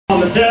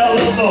the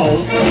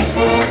telephone.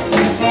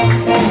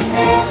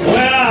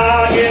 When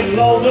I get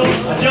lonesome,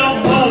 I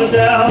jump on the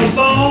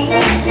telephone.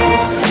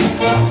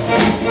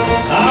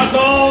 I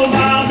call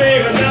my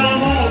baby, tell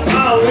I'm on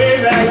my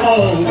way back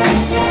home.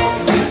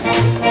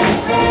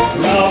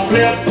 Now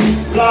flip,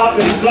 flop,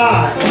 and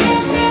fly.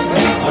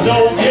 I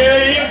don't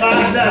care if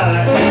I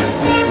die.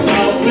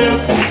 Now flip,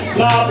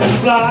 flop, and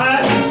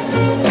fly.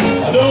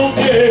 I don't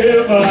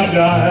care if I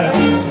die.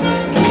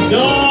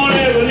 Don't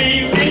ever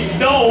leave me,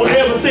 don't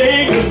ever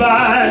say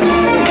goodbye.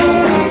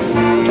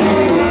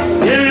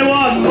 Give me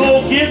one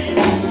more kiss,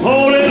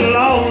 hold it a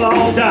long,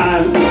 long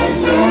time.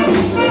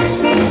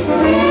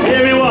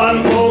 Give me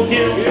one more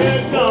kiss,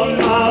 here comes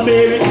my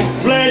baby,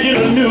 flashing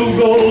a new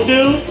gold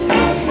tooth.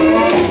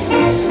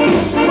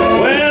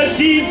 Well,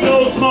 she's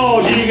so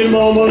small she can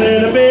mumble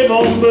in a big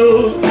old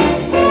booth.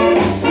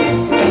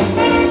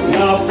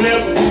 Now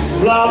flip,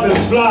 flop, and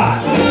fly.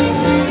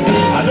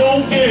 I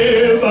don't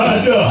care if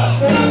I die.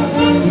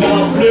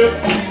 Now flip,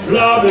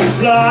 flop, and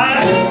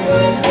fly.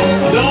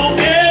 I don't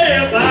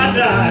care if I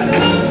die.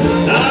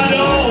 Now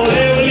don't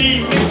ever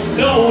leave me,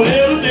 don't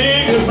ever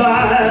say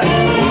goodbye.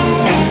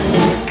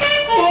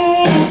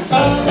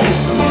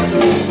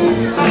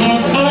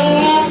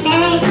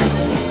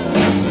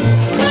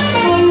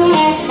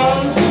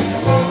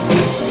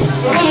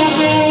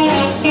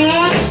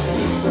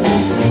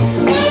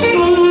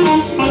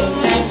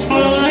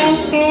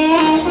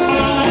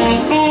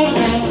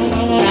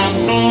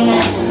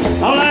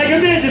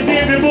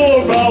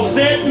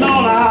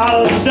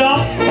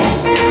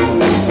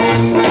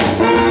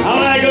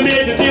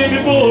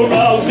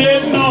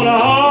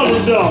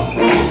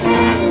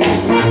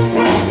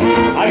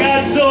 I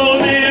got so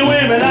many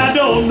women, I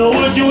don't know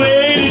which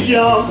way to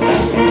jump.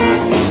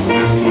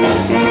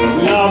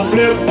 Now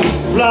flip,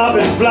 flop,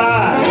 and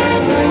fly.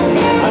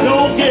 I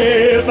don't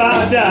care if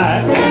I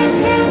die.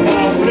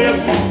 Now flip,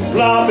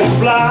 flop, and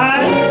fly.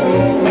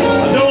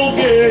 I don't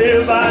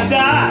care if I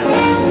die.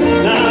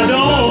 Now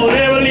don't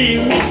ever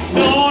leave me,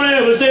 don't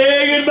ever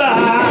say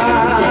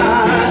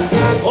goodbye.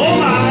 Oh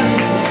my.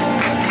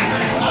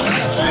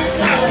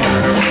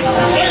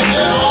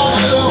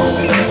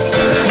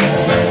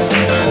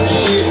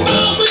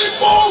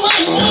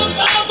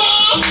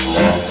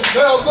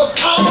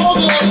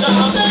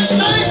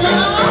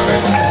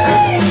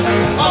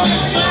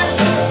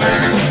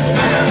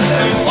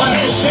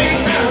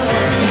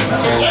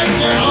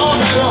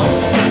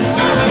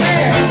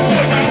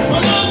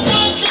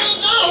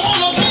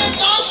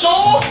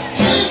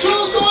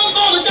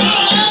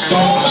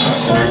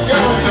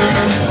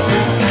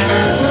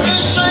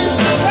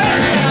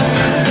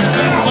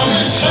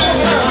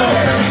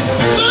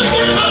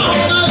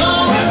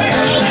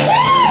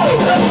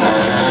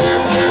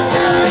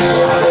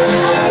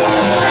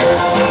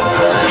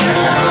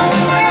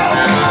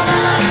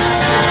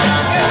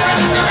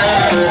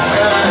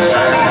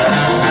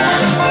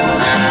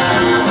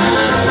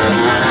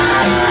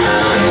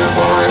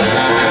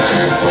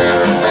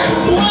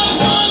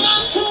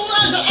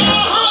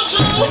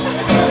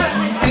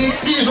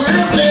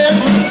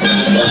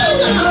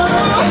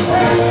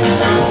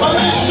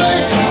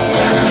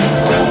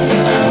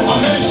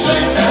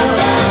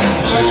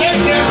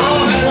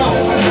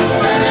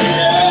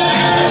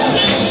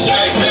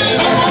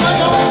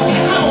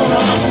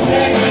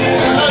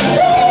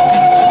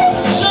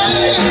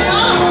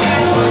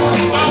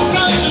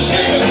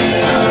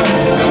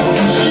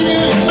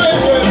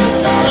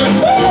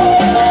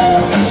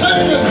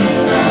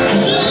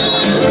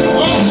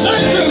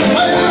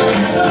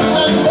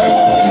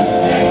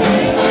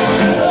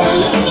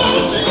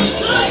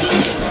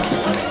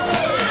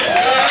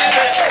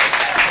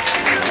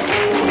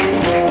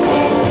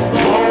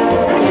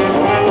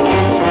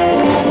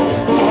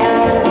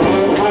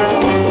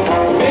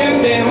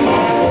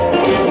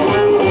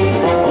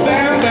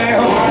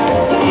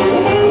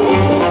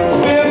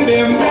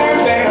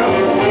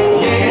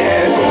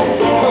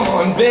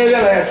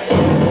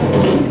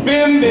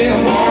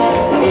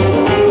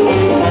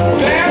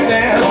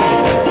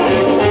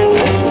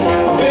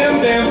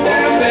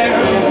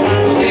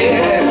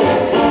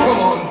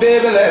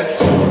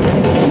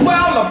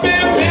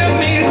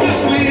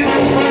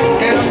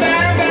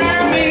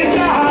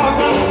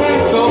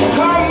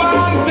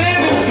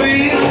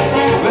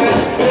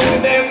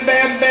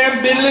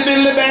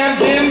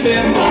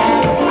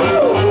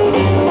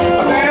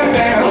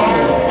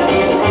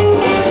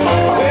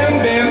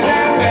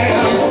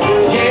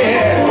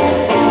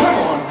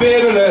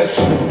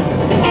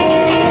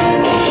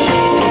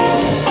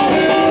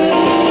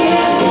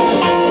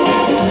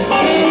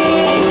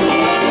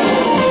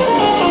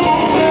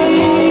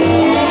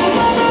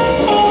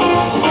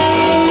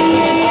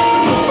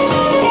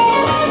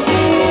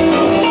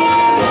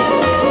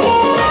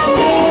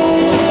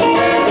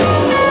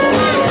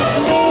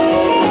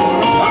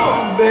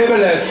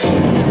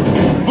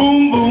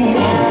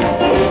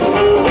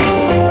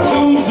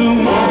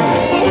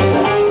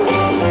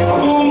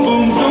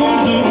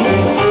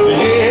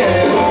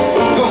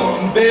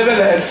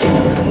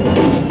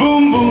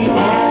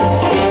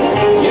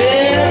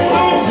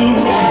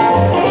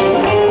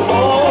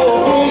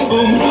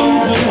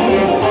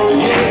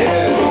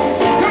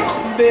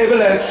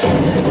 let's.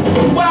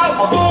 Well,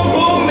 a boom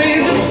boom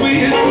means a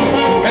squeeze,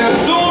 and a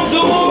zoom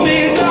zoom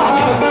means a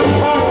hug.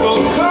 So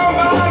come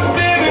on,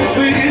 baby,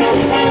 please.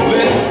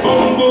 Let's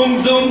boom boom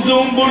zoom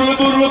zoom, boodle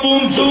boodle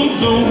boom zoom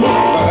zoom.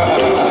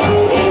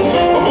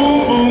 A boom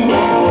boom,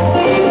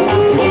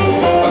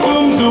 a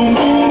zoom zoom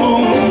boom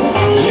boom.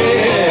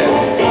 Yes,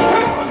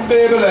 come on,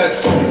 baby,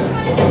 let's.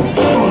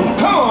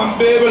 Come on,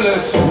 baby,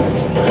 let's.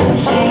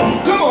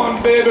 Zoom. Come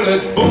on, baby,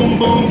 let's boom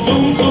boom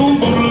zoom zoom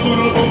boodle.